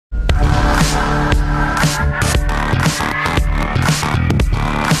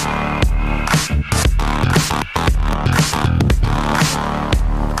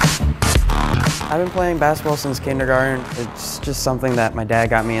I've been playing basketball since kindergarten. It's just something that my dad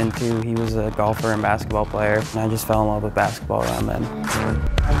got me into. He was a golfer and basketball player, and I just fell in love with basketball around then.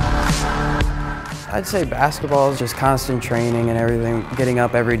 I'd say basketball is just constant training and everything, getting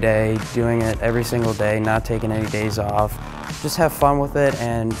up every day, doing it every single day, not taking any days off. Just have fun with it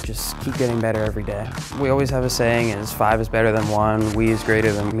and just keep getting better every day. We always have a saying is 5 is better than 1, we is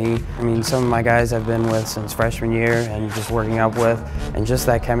greater than me. I mean, some of my guys I've been with since freshman year and just working up with, and just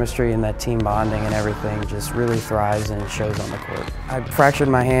that chemistry and that team bonding and everything just really thrives and it shows on the court. I fractured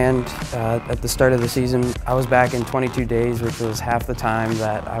my hand at the start of the season. I was back in 22 days, which was half the time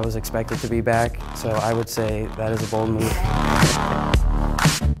that I was expected to be back, so I would say that is a bold move.